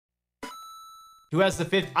Who has the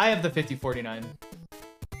 50? I have the 5049.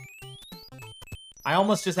 I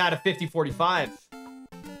almost just had a 5045.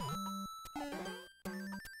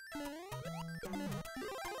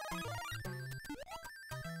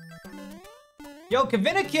 Yo,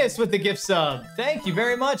 Kavinikis with the gift sub. Thank you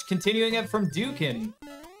very much. Continuing it from Dukin.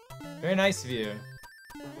 Very nice of you.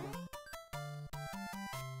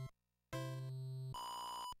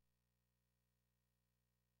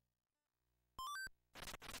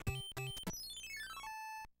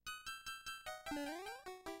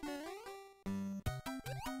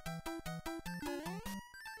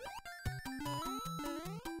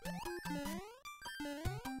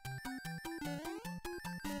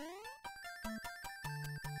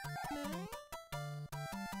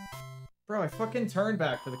 Bro, I fucking turned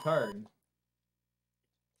back for the card.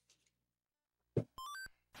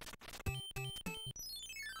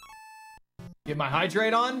 Get my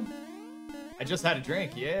hydrate on? I just had a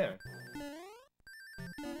drink, yeah.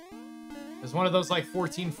 There's one of those like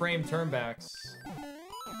 14 frame turnbacks.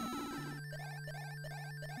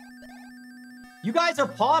 You guys are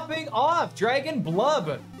popping off, Dragon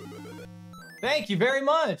Blub. Thank you very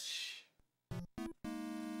much.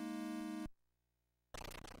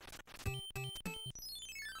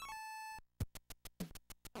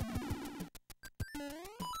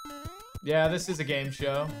 Yeah, this is a game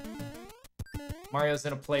show. Mario's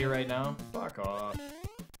in a play right now. Fuck off.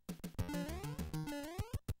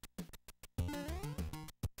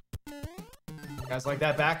 Guys like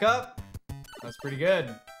that backup? That's pretty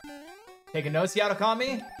good. Take a Nosi out of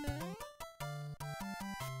Kami?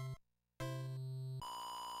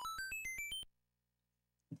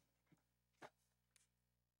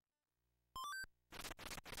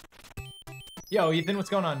 Yo, Ethan, what's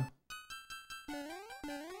going on?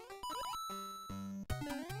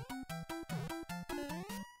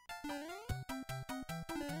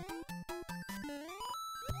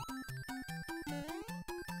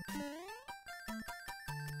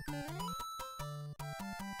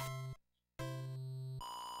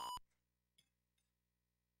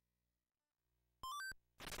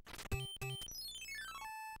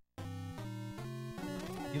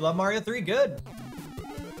 You love Mario 3? Good.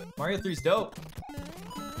 Mario 3's dope.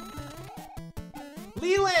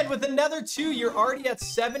 Leland with another 2. You're already at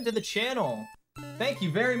 7 to the channel. Thank you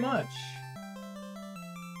very much.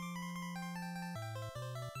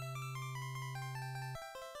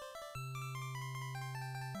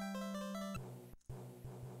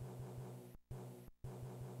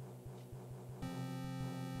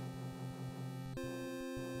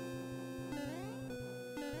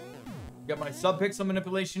 Got my sub-pixel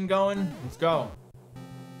manipulation going. Let's go.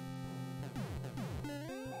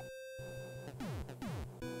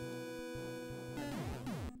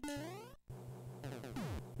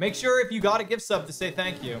 Make sure if you got a gift sub to say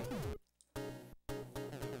thank you.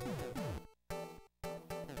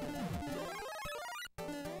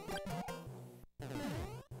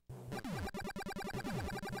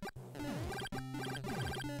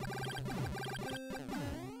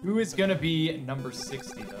 Who is gonna be number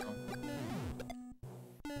 60 though?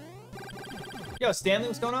 Yo, Stanley,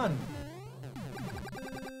 what's going on?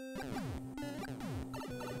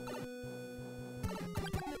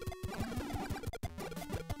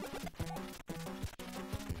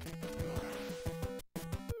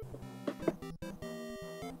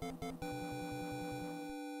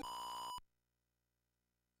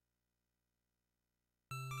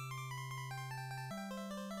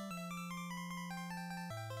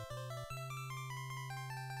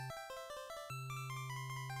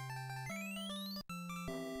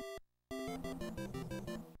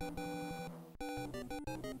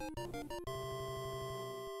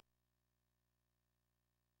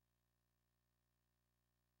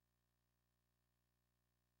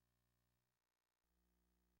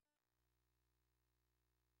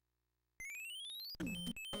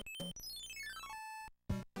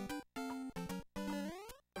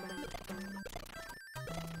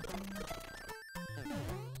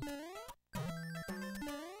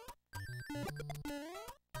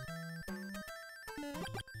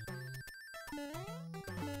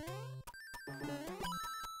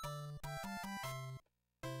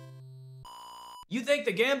 You think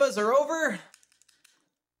the Gambas are over?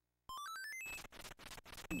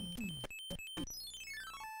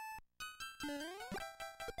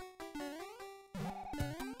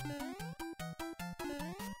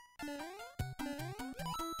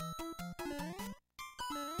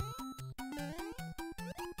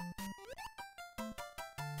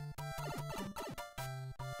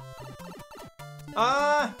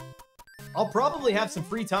 I'll probably have some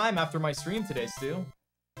free time after my stream today, Stu.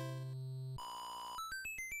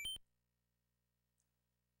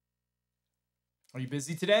 Are you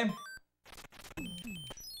busy today?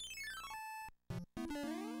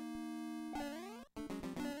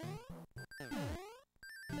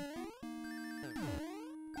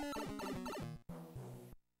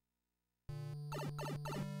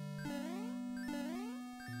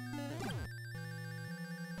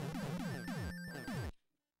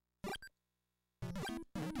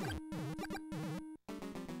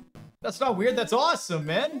 That's not weird. That's awesome,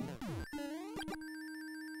 man.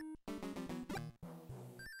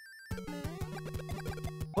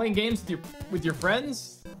 Playing games with your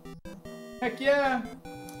friends? Heck yeah.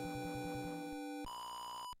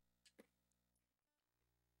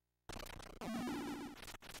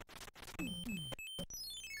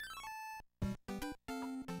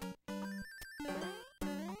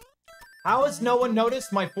 How has no one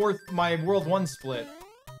noticed my World 1 split?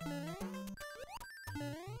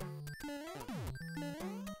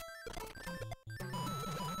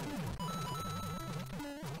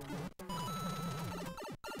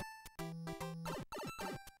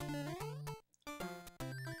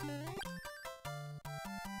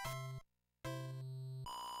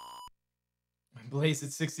 Blaze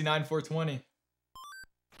at 69,420.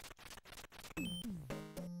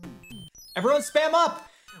 Everyone spam up!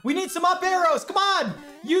 We need some up arrows! Come on!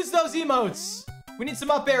 Use those emotes! We need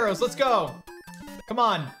some up arrows. Let's go. Come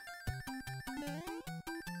on.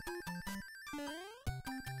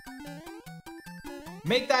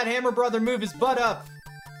 Make that Hammer Brother move his butt up.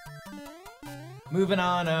 Moving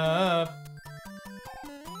on up.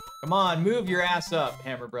 Come on, move your ass up,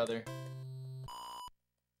 Hammer Brother.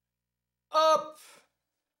 Up!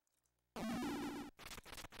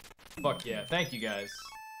 Fuck yeah. Thank you, guys.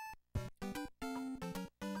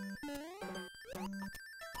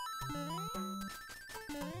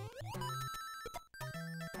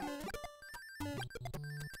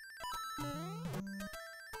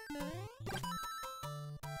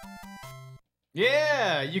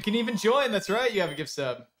 Yeah, you can even join. That's right. You have a gift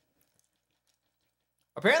sub.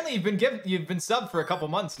 Apparently, you've been subbed for a couple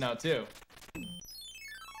months now too.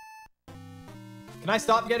 Can I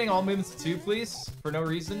stop getting all movements to 2, please? For no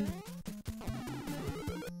reason.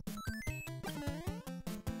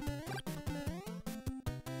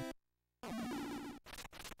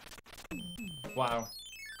 Wow.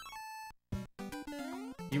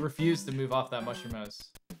 He refused to move off that mushroom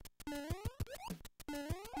house.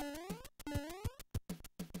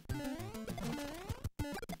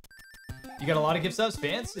 You got a lot of gift subs?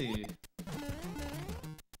 Fancy.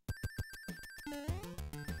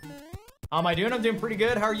 How am I doing? I'm doing pretty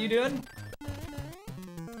good. How are you doing?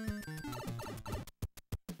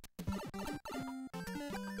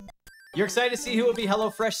 You're excited to see who will be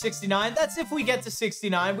HelloFresh 69? That's if we get to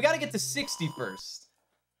 69. We gotta get to 60 first.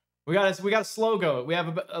 We gotta slow go. We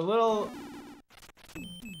have a little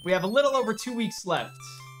over 2 weeks left.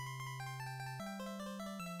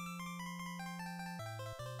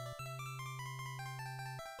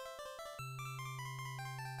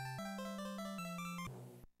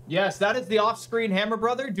 Yes, that is the off-screen Hammer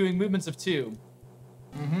Brother doing movements of 2.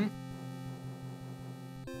 Mm-hmm.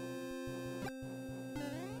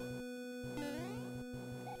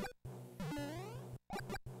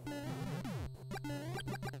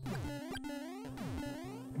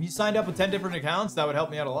 If you signed up with 10 different accounts, that would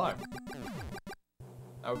help me out a lot.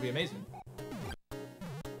 That would be amazing.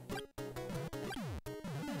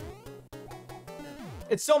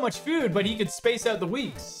 It's so much food, but he could space out the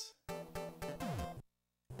weeks.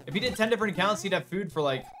 If he did 10 different accounts, he'd have food for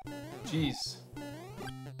like, jeez.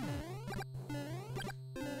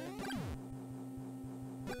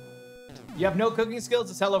 You have no cooking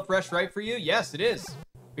skills? Is HelloFresh right for you? Yes, it is.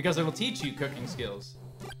 Because it will teach you cooking skills.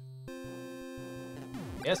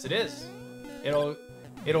 Yes, it is. It'll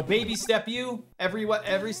baby step you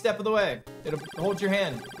every step of the way. It'll hold your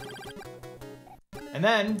hand. And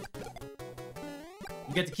then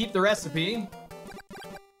you get to keep the recipe.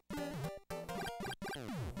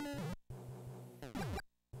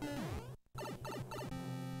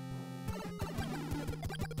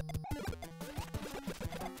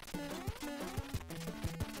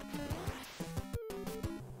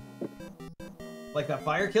 Like that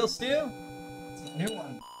fire kill stew? It's a new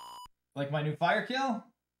one. Like my new fire kill?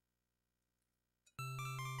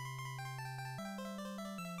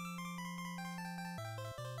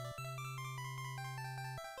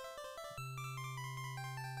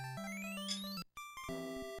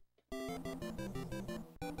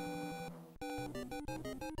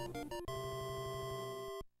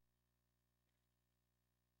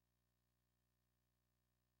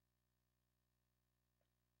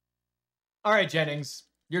 All right, Jennings,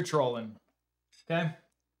 you're trolling. Okay?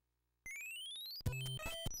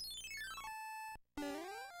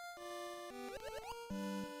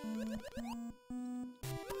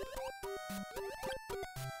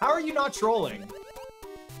 How are you not trolling?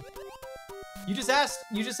 You just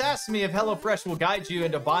asked me if HelloFresh will guide you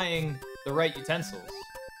into buying the right utensils.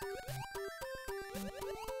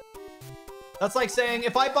 That's like saying,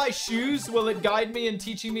 if I buy shoes, will it guide me in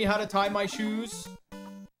teaching me how to tie my shoes?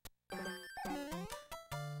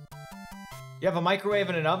 You have a microwave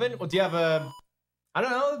and an oven? Well, do you have a... I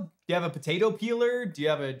don't know. Do you have a potato peeler? Do you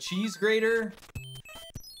have a cheese grater?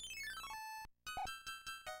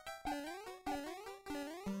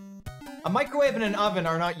 A microwave and an oven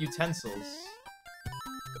are not utensils.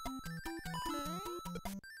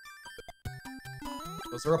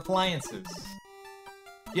 Those are appliances.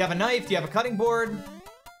 Do you have a knife? Do you have a cutting board?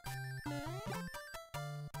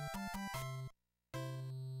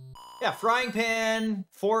 Yeah, frying pan,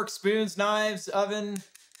 fork, spoons, knives, oven.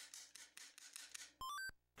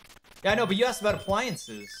 Yeah, I know, but you asked about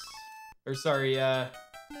appliances. Or sorry,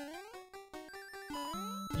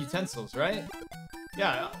 utensils, right?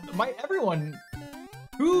 Yeah, everyone...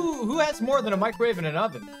 Who has more than a microwave and an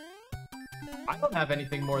oven? I don't have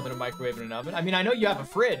anything more than a microwave and an oven. I mean, I know you have a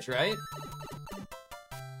fridge, right?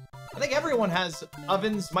 I think everyone has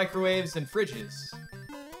ovens, microwaves, and fridges.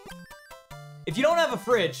 If you don't have a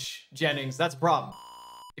fridge, Jennings, that's a problem.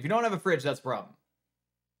 If you don't have a fridge, that's a problem.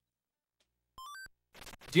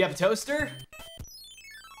 Do you have a toaster?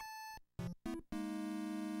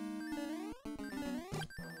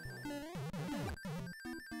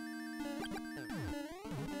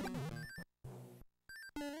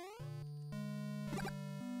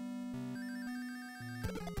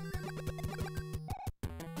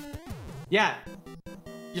 Yeah.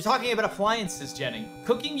 You're talking about appliances, Jenny.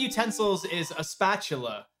 Cooking utensils is a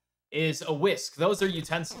spatula, is a whisk. Those are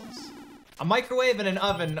utensils. A microwave and an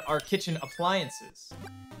oven are kitchen appliances.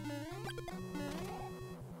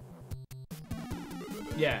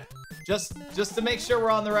 Yeah. Just to make sure we're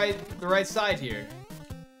on the right side here.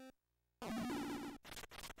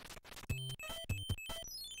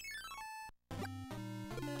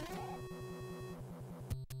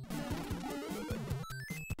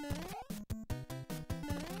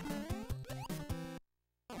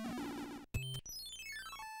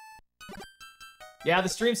 Yeah, the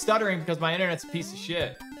stream's stuttering because my internet's a piece of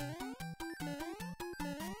shit.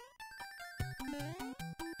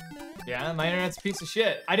 Yeah, my internet's a piece of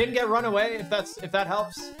shit. I didn't get runaway, if that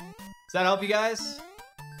helps. Does that help you guys?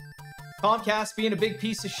 Comcast being a big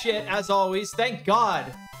piece of shit, as always. Thank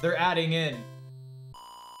God they're adding in.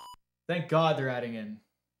 Thank God they're adding in.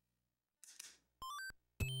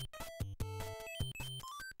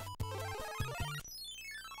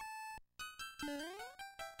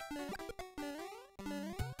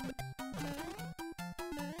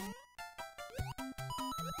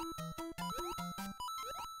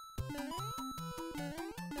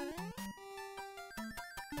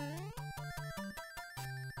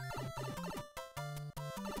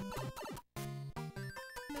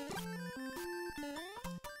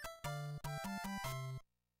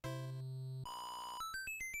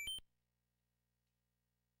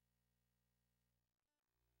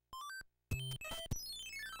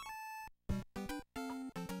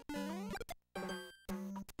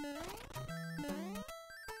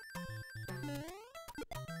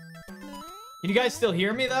 Can you guys still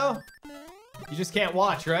hear me, though? You just can't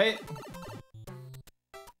watch, right?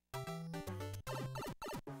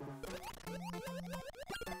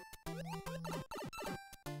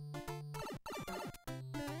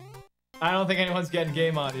 I don't think anyone's getting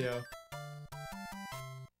game audio.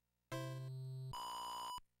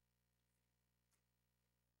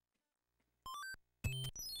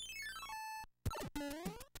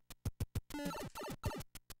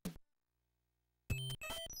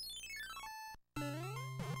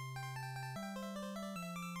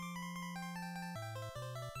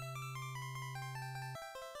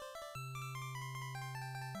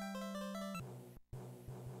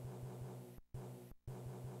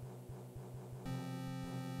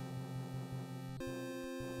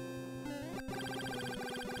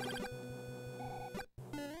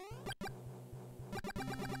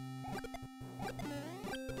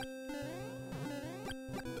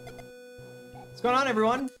 What's going on,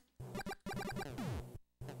 everyone?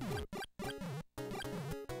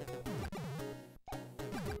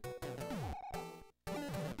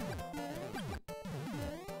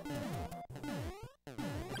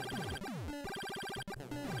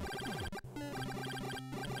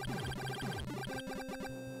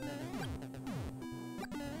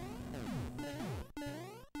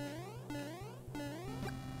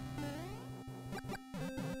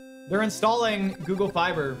 They're installing Google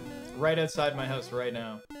Fiber right outside my house right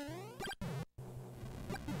now.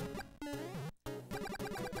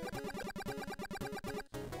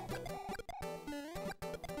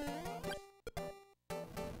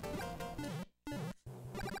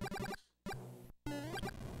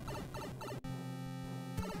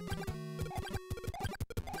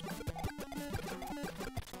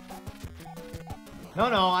 No,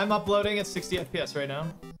 no, I'm uploading at 60 FPS right now.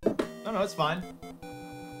 No, no, it's fine.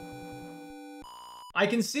 I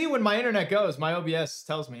can see when my internet goes. My OBS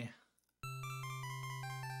tells me.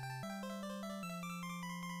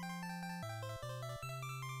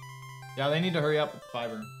 Yeah, they need to hurry up with the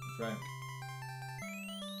fiber. That's right.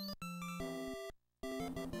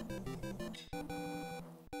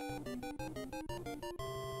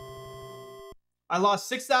 I lost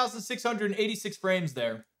 6,686 frames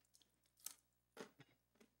there.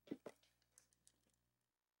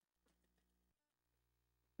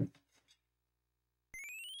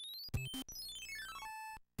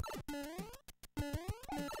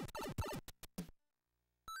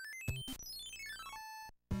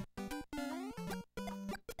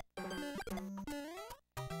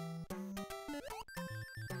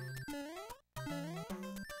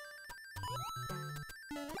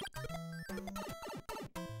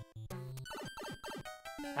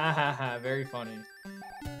 Ha ha ha, very funny.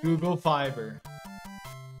 Google Fiber.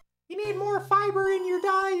 You need more fiber in your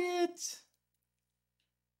diet.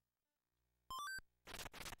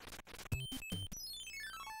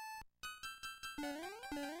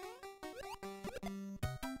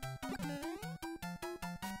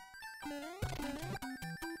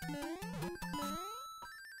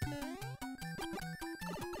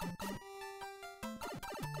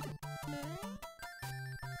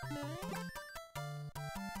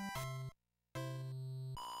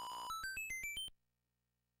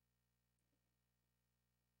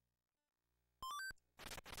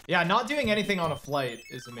 Yeah, not doing anything on a flight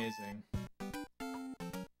is amazing.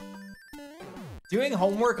 Doing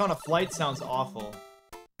homework on a flight sounds awful.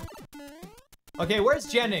 Okay, where's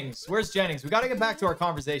Jennings? Where's Jennings? We gotta get back to our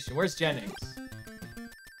conversation. Where's Jennings?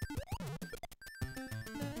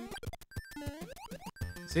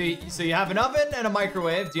 So you have an oven and a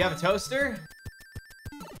microwave. Do you have a toaster?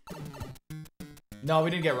 No, we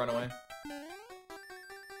didn't get runaway.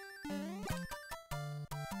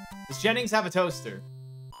 Does Jennings have a toaster?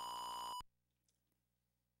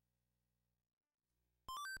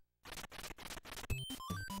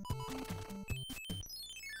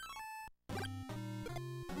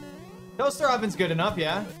 Toaster oven's good enough,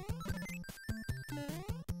 yeah.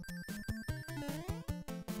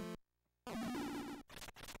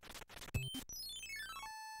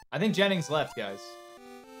 I think Jennings left, guys.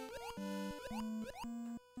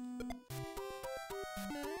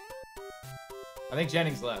 I think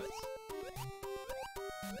Jennings left.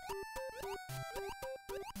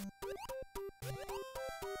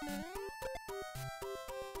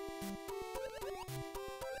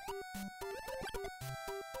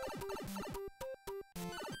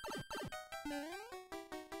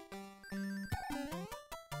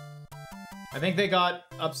 I think they got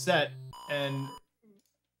upset and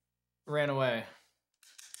ran away.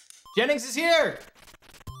 Jennings is here!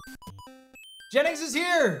 Jennings is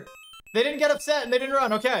here! They didn't get upset and they didn't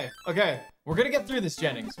run. Okay, okay. We're gonna get through this,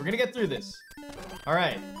 Jennings. We're gonna get through this.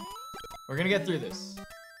 Alright. We're gonna get through this.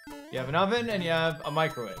 You have an oven and you have a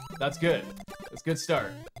microwave. That's good. That's a good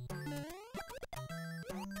start.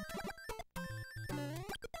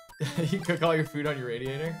 You cook all your food on your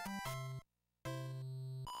radiator?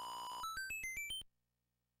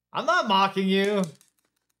 I'm not mocking you.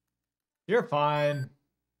 You're fine.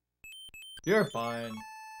 You're fine.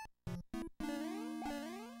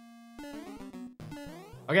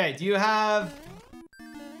 Okay, do you have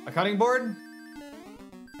a cutting board?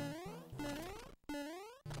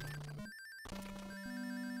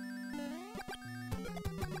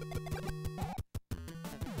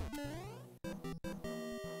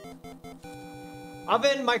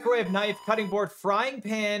 Oven, microwave, knife, cutting board, frying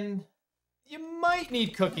pan. You might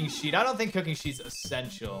need cooking sheet. I don't think cooking sheet's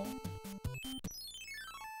essential.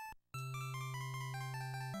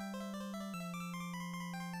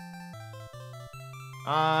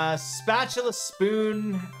 Spatula,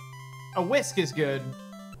 spoon. A whisk is good.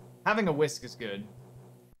 Having a whisk is good.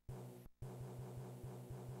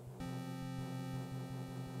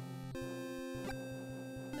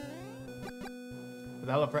 With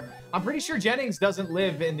HelloFresh. I'm pretty sure Jennings doesn't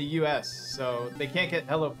live in the US, so they can't get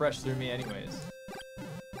HelloFresh through me anyways.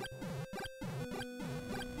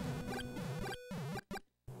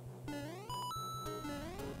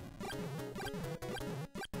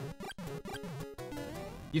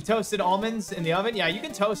 You've toasted almonds in the oven? Yeah, you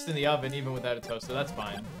can toast in the oven even without a toaster. That's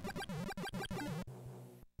fine.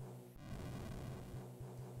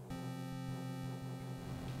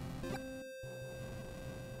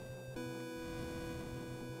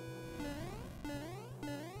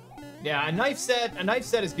 Yeah, a knife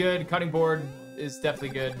set is good. Cutting board is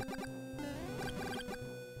definitely good.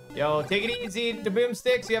 Yo, take it easy, the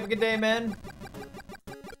boomsticks. You have a good day, man.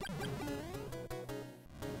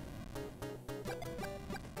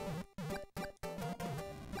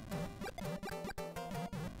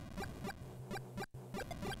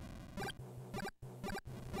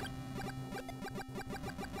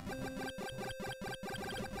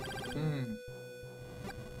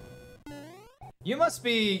 You must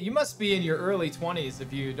be in your early 20s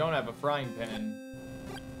if you don't have a frying pan.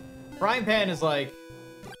 Frying pan is like,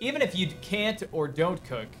 even if you can't or don't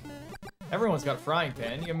cook, everyone's got a frying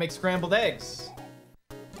pan. You can make scrambled eggs.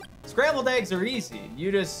 Scrambled eggs are easy.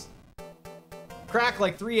 You just crack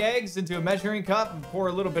like 3 eggs into a measuring cup and pour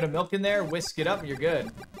a little bit of milk in there, whisk it up, and you're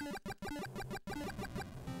good.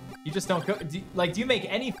 You just don't cook. Do you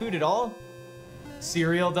make any food at all?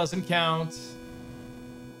 Cereal doesn't count.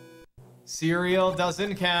 Cereal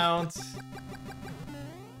doesn't count.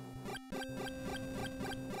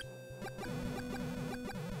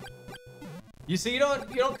 You see, you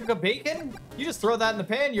don't cook a bacon? You just throw that in the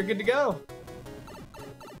pan, you're good to go.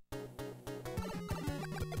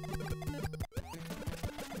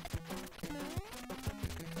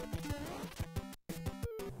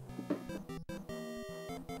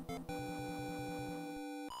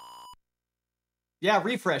 Yeah,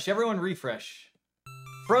 refresh. Everyone refresh.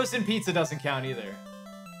 Frozen pizza doesn't count either.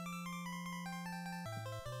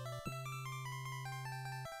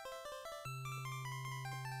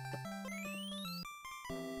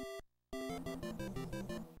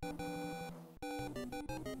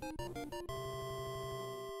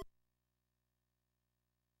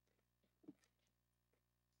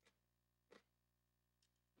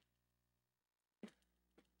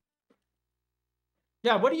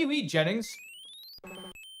 Yeah, what do you eat, Jennings?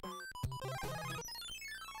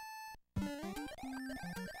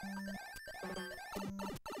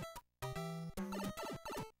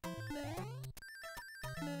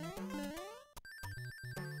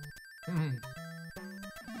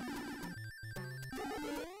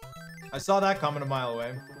 I saw that coming a mile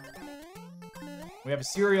away. We have a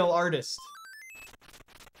cereal artist.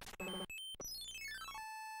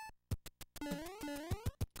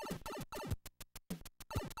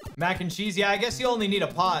 Mac and cheese. Yeah, I guess you only need a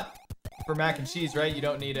pot for mac and cheese, right? You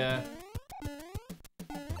don't need a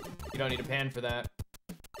pan for that.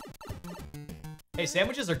 Hey,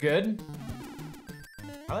 sandwiches are good.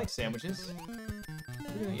 I like sandwiches.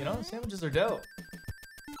 You know, sandwiches are dope.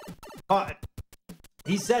 Pot.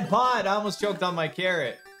 He said pot. I almost choked on my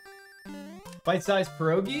carrot. Bite-sized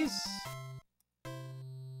pierogies?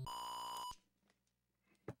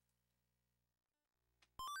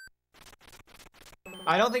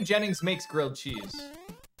 I don't think Jennings makes grilled cheese.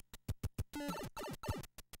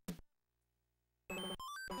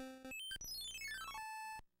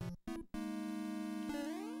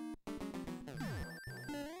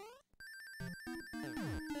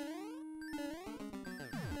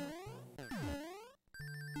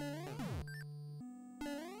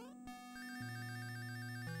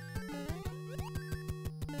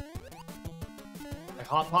 Like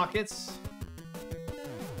Hot Pockets?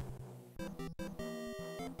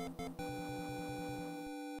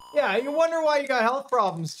 Yeah, you wonder why you got health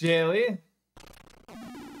problems, Jaylee.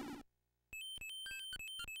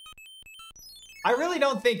 I really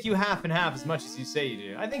don't think you half and half as much as you say you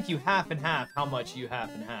do. I think you half and half how much you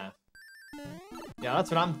half and half. Yeah,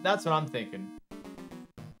 that's what I'm thinking.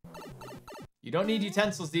 You don't need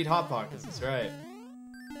utensils to eat Hot Pockets, that's right.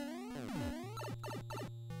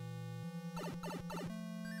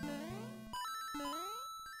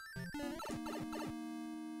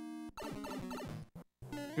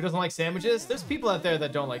 Who doesn't like sandwiches? There's people out there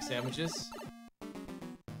that don't like sandwiches.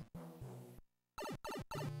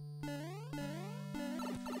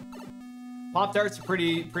 Pop-Tarts are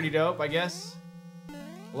pretty dope, I guess.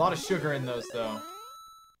 A lot of sugar in those, though.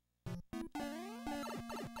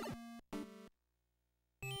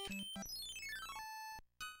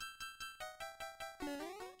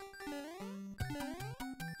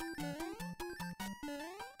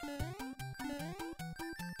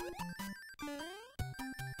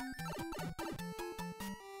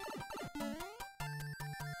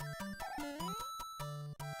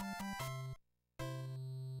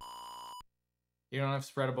 You don't have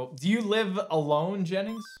spreadable. Do you live alone,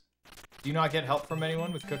 Jennings? Do you not get help from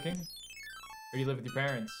anyone with cooking? Or do you live with your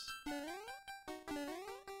parents?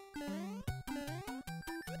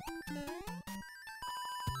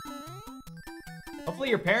 Hopefully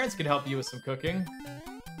your parents can help you with some cooking.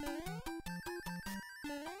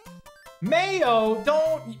 Mayo!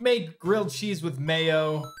 Don't make grilled cheese with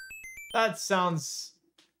mayo. That sounds...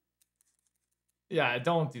 Yeah,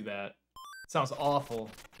 don't do that. It sounds awful.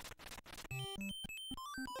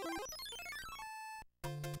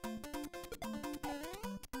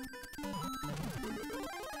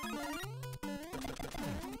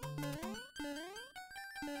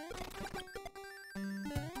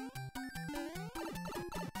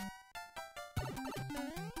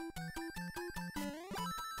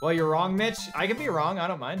 Well, you're wrong, Mitch. I can be wrong. I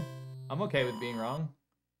don't mind. I'm okay with being wrong.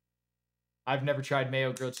 I've never tried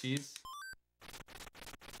mayo grilled cheese.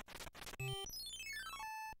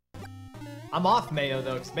 I'm off mayo,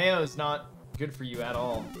 though, because mayo is not good for you at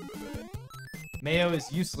all. Mayo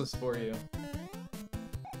is useless for you.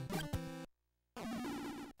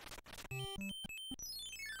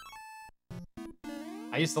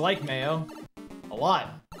 I used to like mayo. A lot.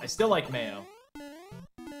 I still like mayo.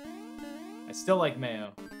 I still like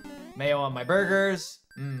mayo. Mayo on my burgers.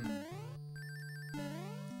 Mmm.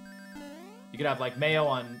 You could have, like, mayo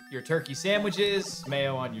on your turkey sandwiches.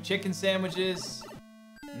 Mayo on your chicken sandwiches.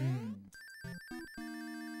 Mmm.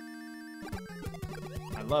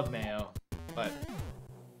 I love mayo, but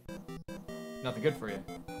nothing good for you.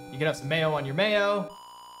 You can have some mayo on your mayo.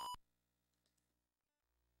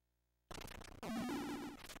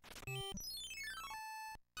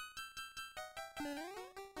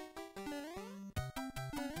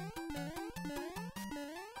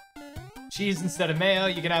 Cheese instead of mayo.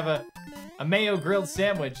 You can have a mayo grilled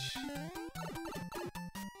sandwich.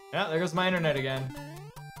 Yeah, there goes my internet again.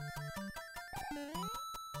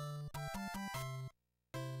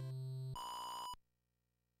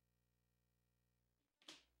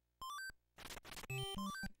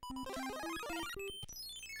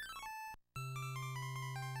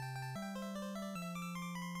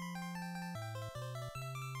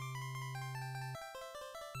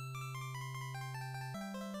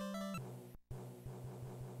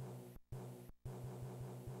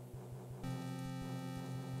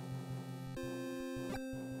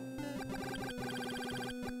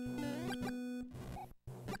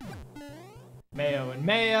 Mayo and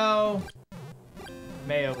mayo.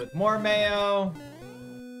 Mayo with more mayo.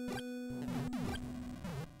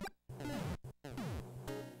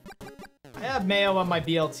 I have mayo on my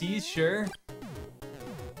BLTs, sure.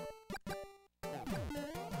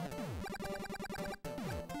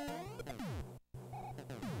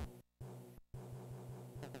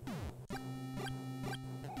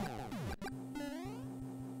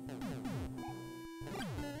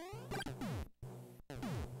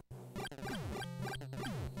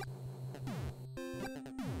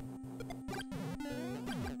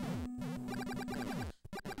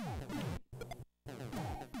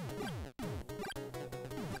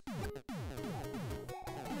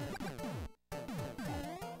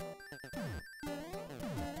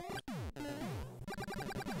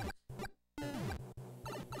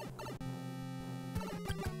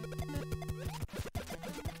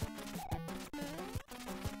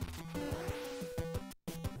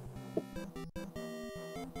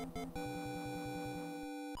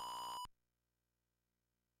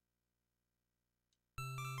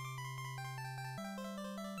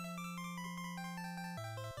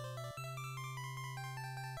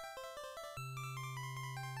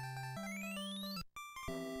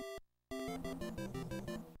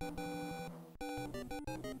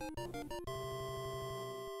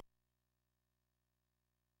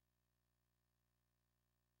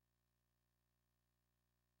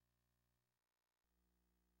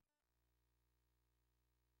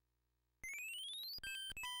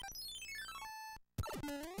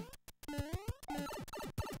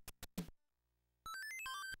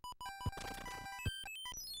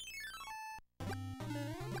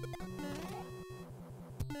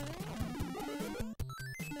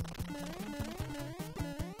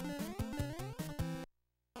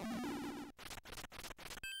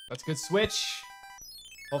 That's a good switch.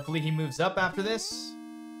 Hopefully he moves up after this.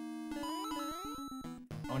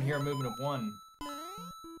 I want to hear a movement of 1.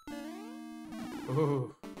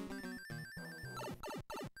 Ooh.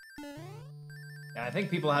 Yeah, I think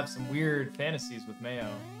people have some weird fantasies with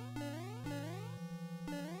mayo.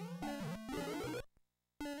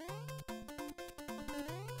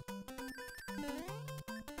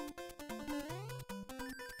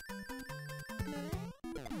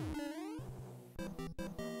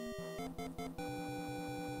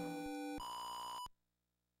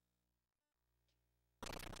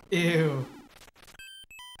 Ew.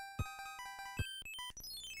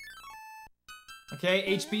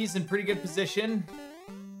 Okay, HB's in pretty good position.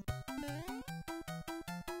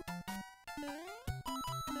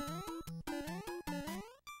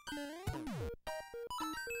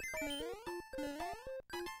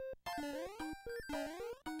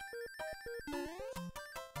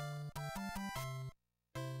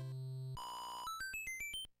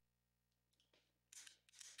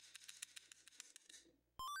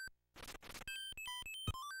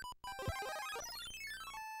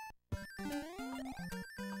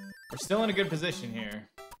 We're still in a good position here.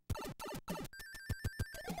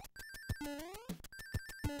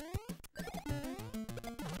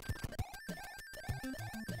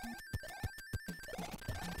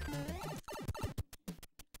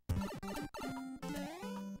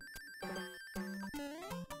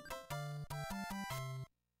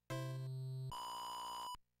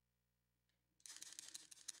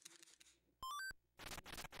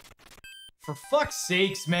 For fuck's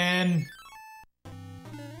sakes, man.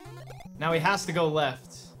 Now he has to go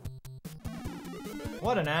left.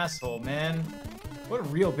 What an asshole, man. What a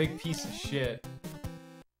real big piece of shit.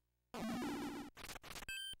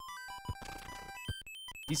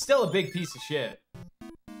 He's still a big piece of shit.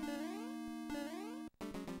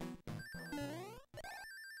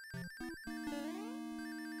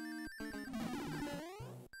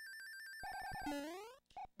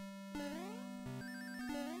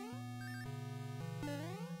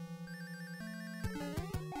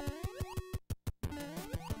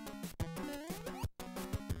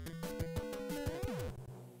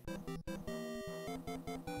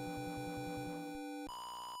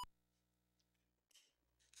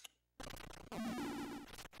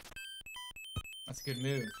 That's a good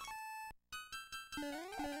move.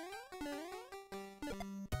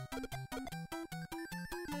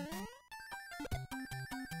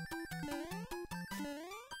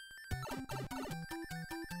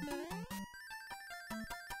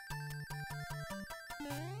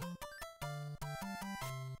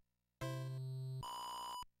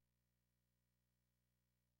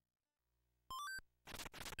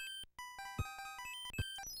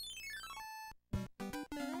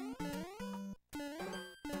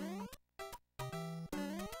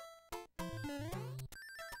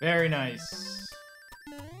 Very nice.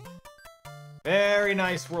 Very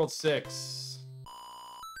nice, World 6.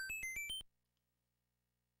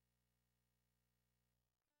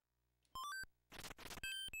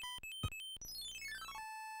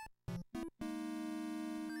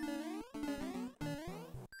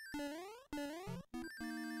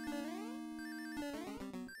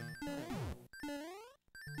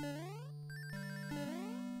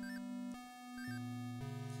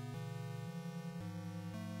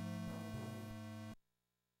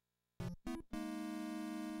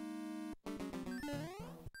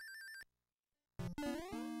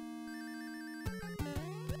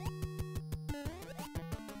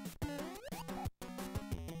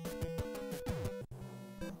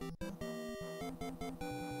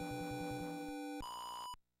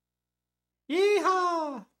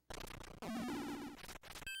 Yeehaw!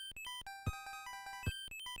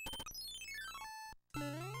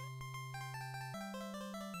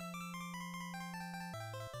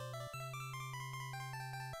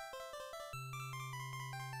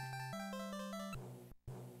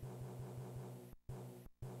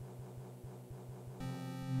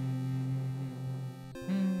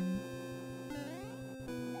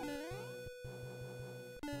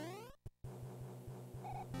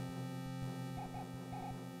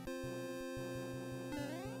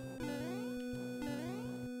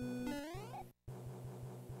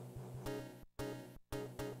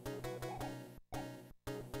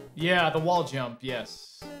 Yeah, the wall jump,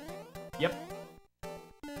 yes. Yep.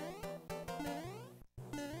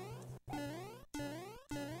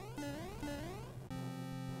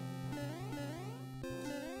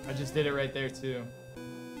 I just did it right there, too.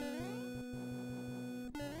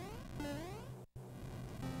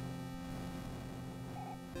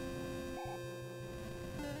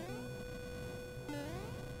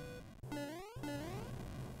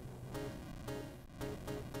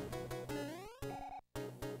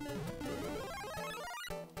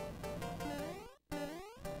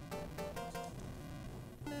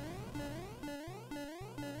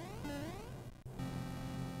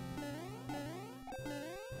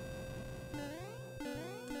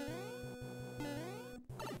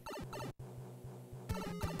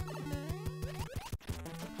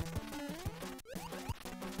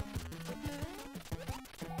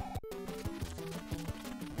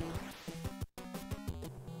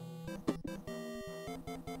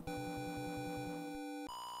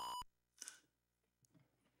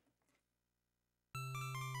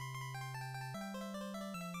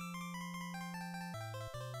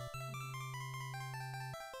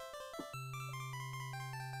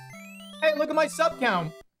 Hey, look at my sub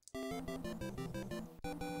count.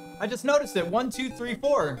 I just noticed it. 1, 2, 3,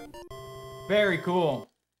 4. Very cool.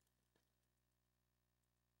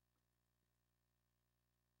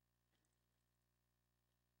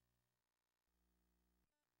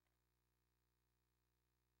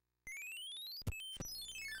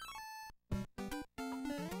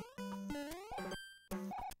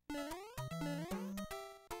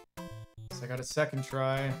 So I got a second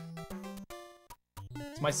try.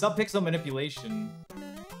 It's my sub-pixel manipulation.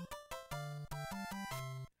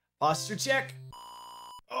 Posture check.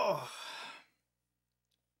 Oh.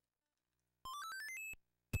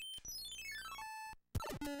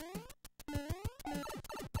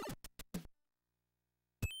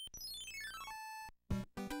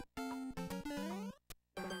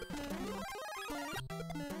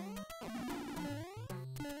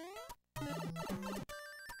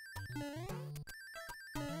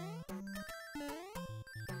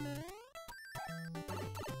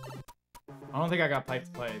 I don't think I got pipe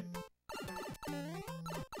to pipe.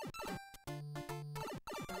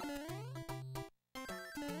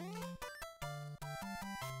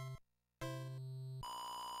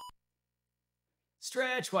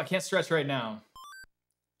 Stretch! Well, I can't stretch right now.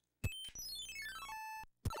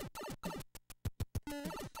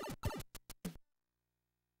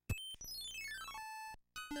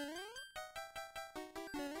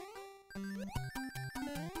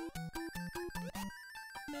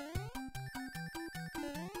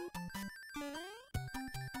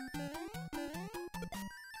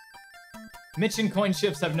 Mitch and coin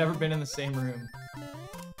chips have never been in the same room.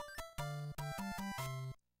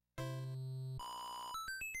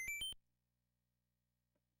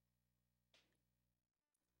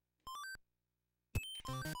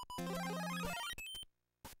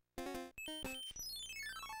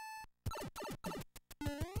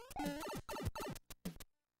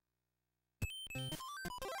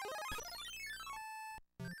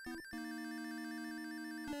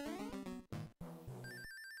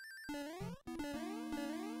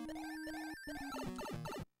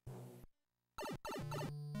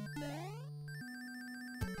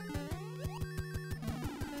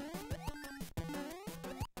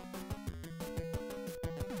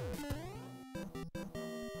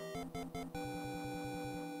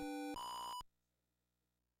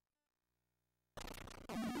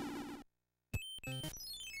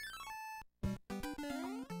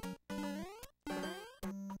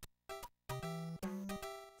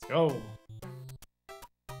 Go.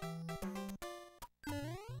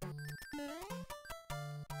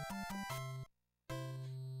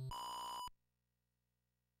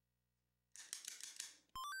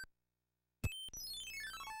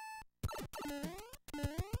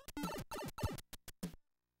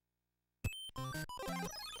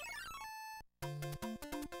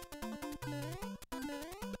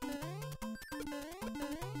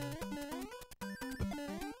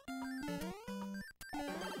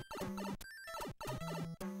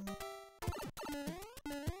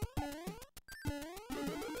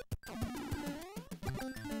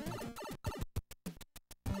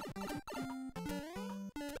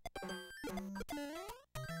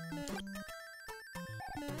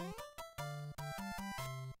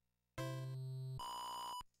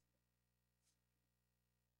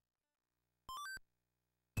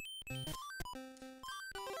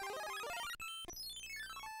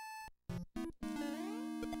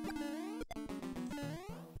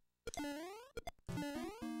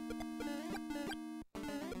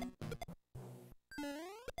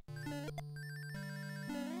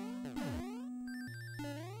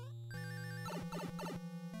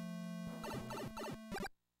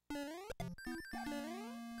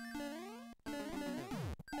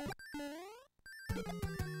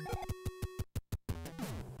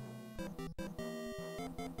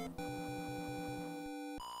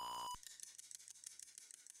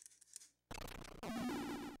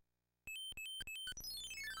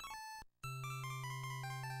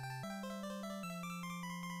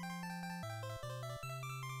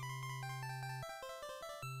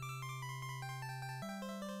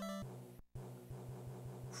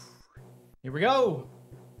 Here we go.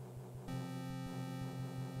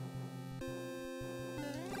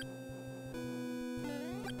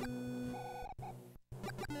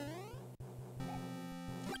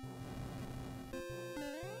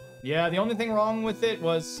 Yeah, the only thing wrong with it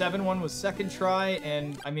was 7-1 was second try,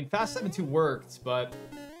 and I mean, Fast 7-2 worked, but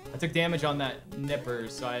I took damage on that nipper,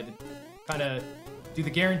 so I had to kind of do the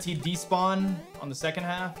guaranteed despawn on the second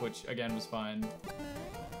half, which again was fine.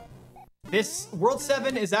 This World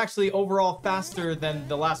 7 is actually overall faster than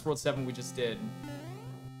the last World 7 we just did.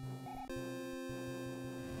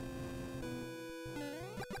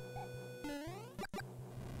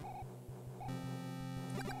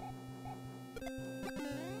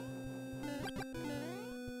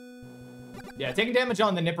 Yeah, taking damage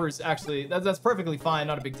on the nipper is actually, that's perfectly fine,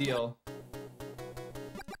 not a big deal.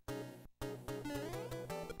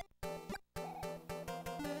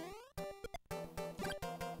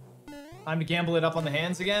 Time to gamble it up on the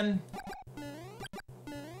hands again.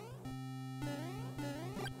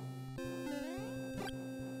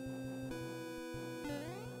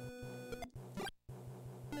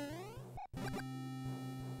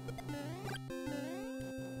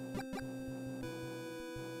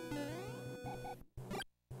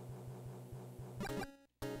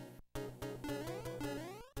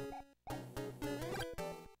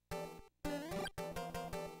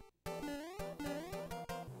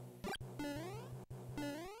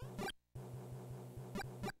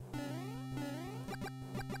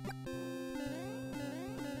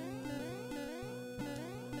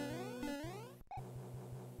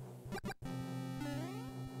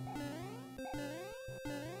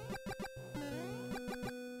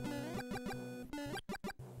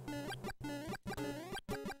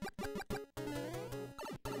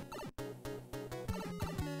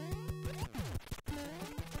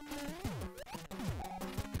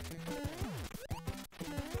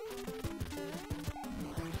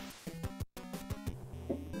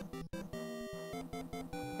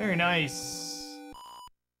 Very nice.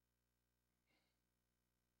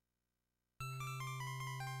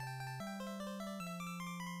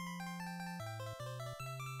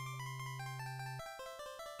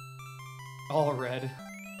 All red.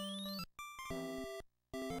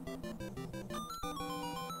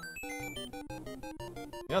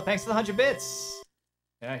 Yo, thanks for the 100 bits.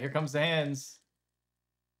 Yeah, here comes the hands.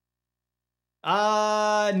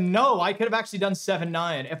 No, I could have actually done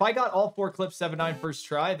 7-9. If I got all 4 clips 7-9 first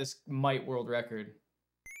try, this might world record.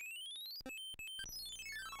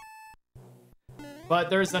 But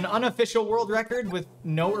there's an unofficial world record with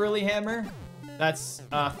no early hammer. That's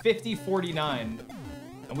 50-49.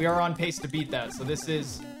 And we are on pace to beat that. So this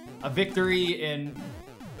is a victory in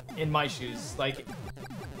my shoes. Like,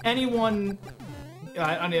 anyone...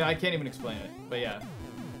 I can't even explain it, but yeah.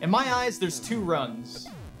 In my eyes, there's 2 runs.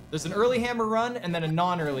 There's an early hammer run and then a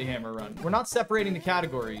non-early hammer run. We're not separating the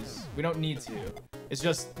categories. We don't need to. It's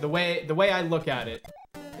just the way I look at it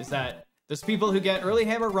is that there's people who get early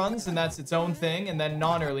hammer runs and that's its own thing, and then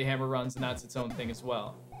non-early hammer runs and that's its own thing as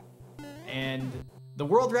well. And the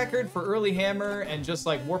world record for early hammer and just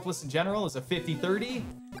like Warpless in general is a 50-30,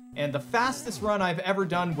 and the fastest run I've ever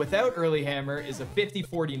done without early hammer is a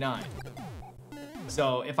 50-49.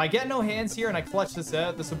 So if I get no hands here and I clutch this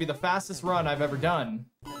out, this will be the fastest run I've ever done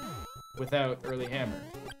without early hammer,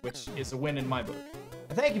 which is a win in my book.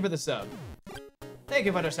 And thank you for the sub. Thank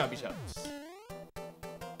you for the subby subs.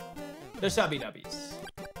 The subby dubbies.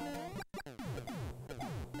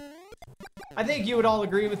 I think you would all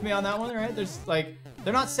agree with me on that one, right? There's like,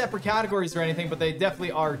 they're not separate categories or anything, but they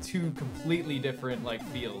definitely are 2 completely different like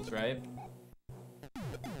fields, right?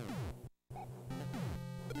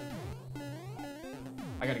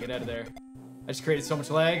 I gotta get out of there. I just created so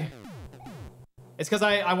much lag. It's because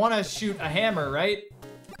I want to shoot a hammer, right?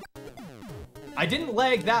 I didn't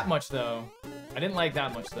lag that much, though.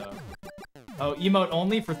 Oh, emote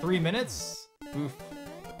only for 3 minutes? Oof.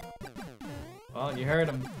 Well, you heard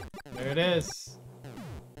him. There it is.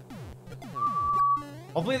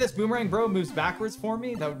 Hopefully this boomerang bro moves backwards for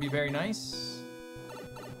me. That would be very nice.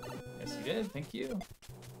 Yes, he did. Thank you.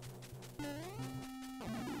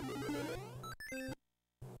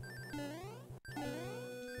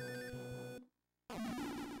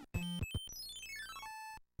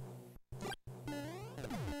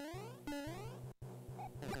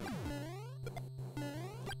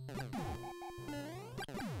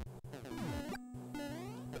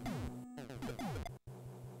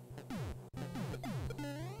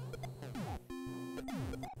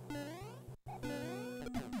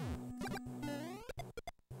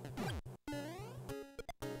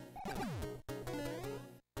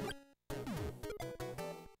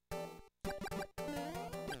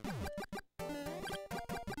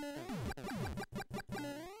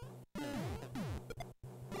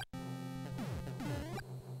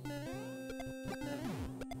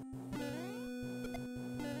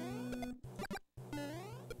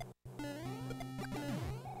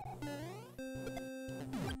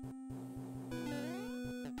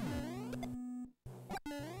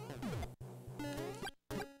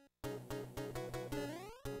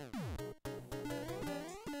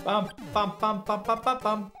 Bum, bum, bum, bum, bum, bum,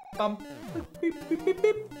 bum, bum. Beep, beep, beep,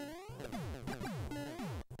 beep.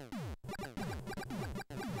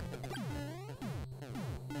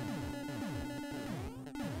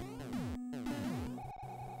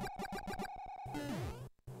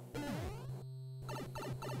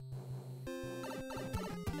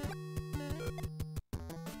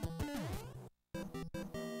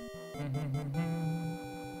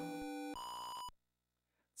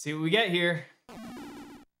 See what we get here.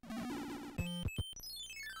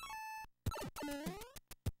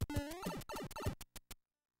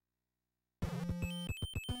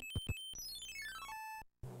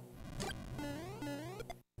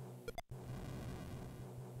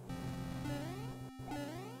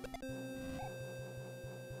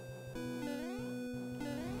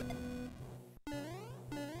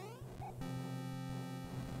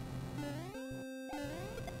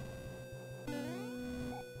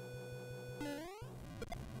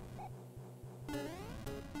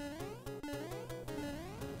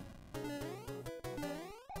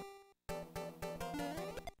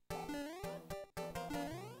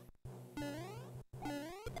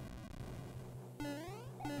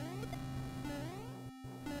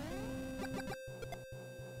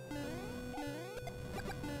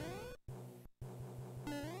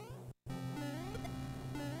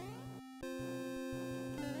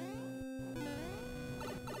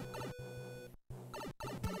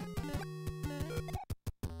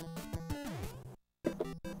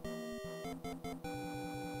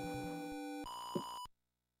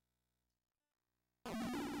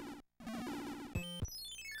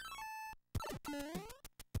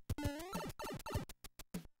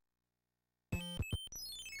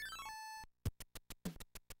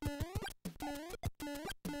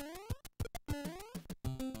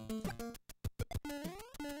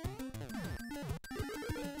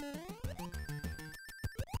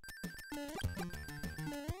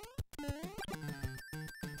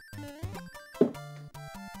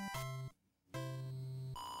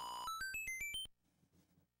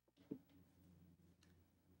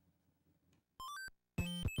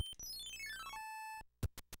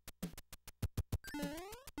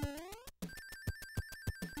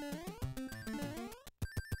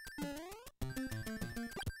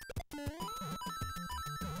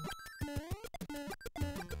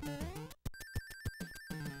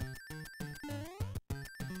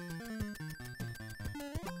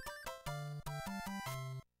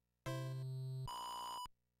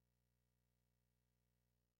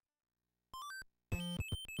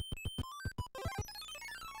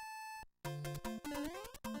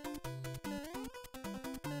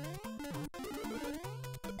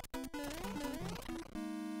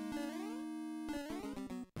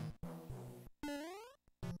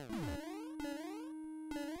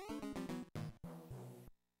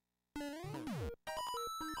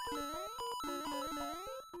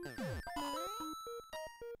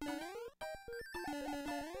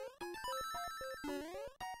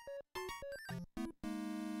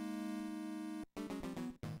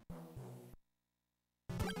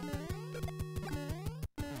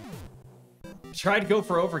 Tried to go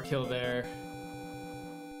for overkill there.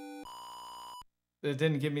 It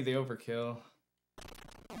didn't give me the overkill.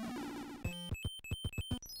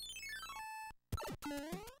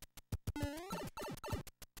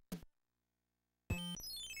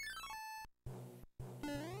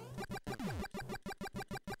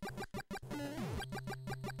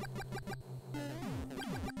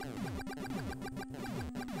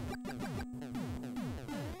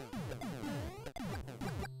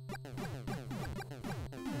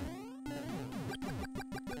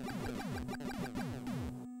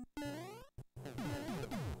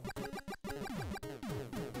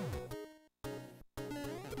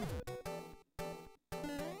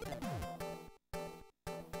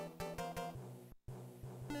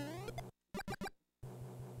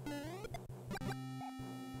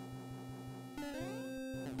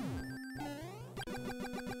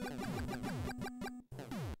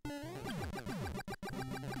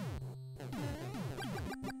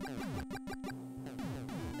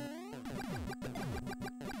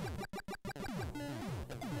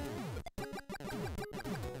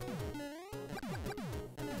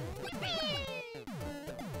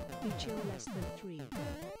 Less than 3.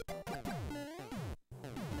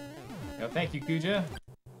 Yo, thank you, Kuja.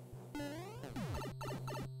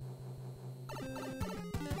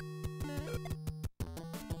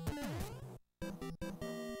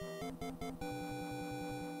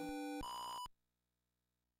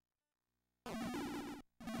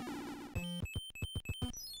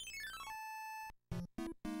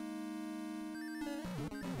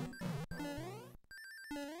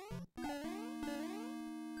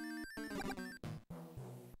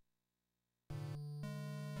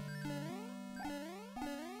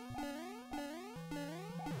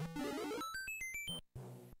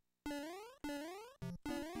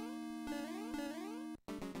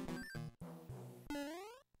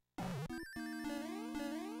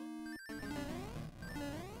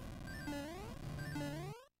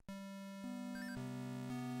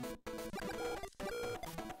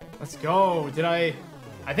 Let's go. Did I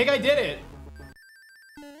think I did it.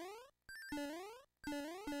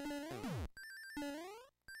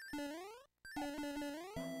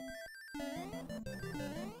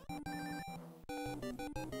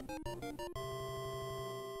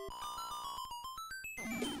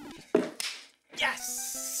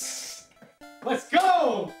 Yes! Let's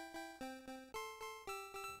go!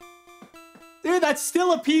 Dude, that's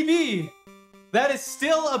still a PB. That is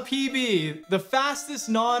still a PB. The fastest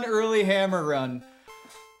non-early hammer run.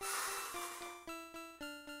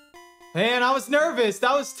 Man, I was nervous.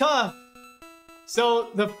 That was tough. So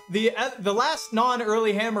the last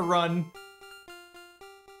non-early hammer run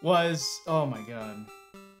was, oh my god.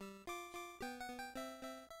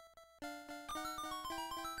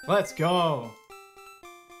 Let's go.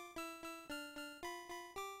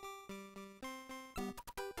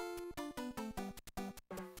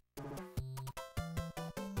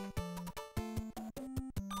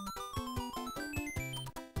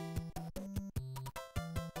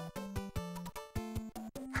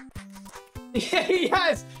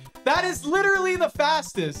 Yes, that is literally the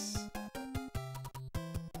fastest.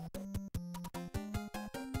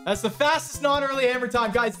 That's the fastest non-early hammer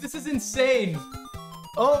time. Guys, this is insane.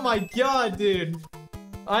 Oh my god, dude.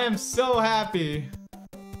 I am so happy.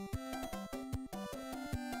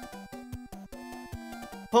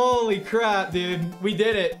 Holy crap, dude. We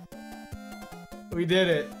did it. We did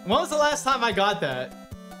it. When was the last time I got that?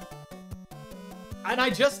 And I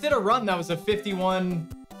just did a run that was a 51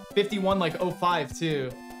 like 05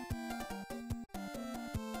 too.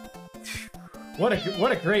 What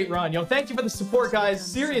a great run. Yo, thank you for the support, guys.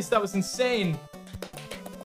 Serious, that was insane.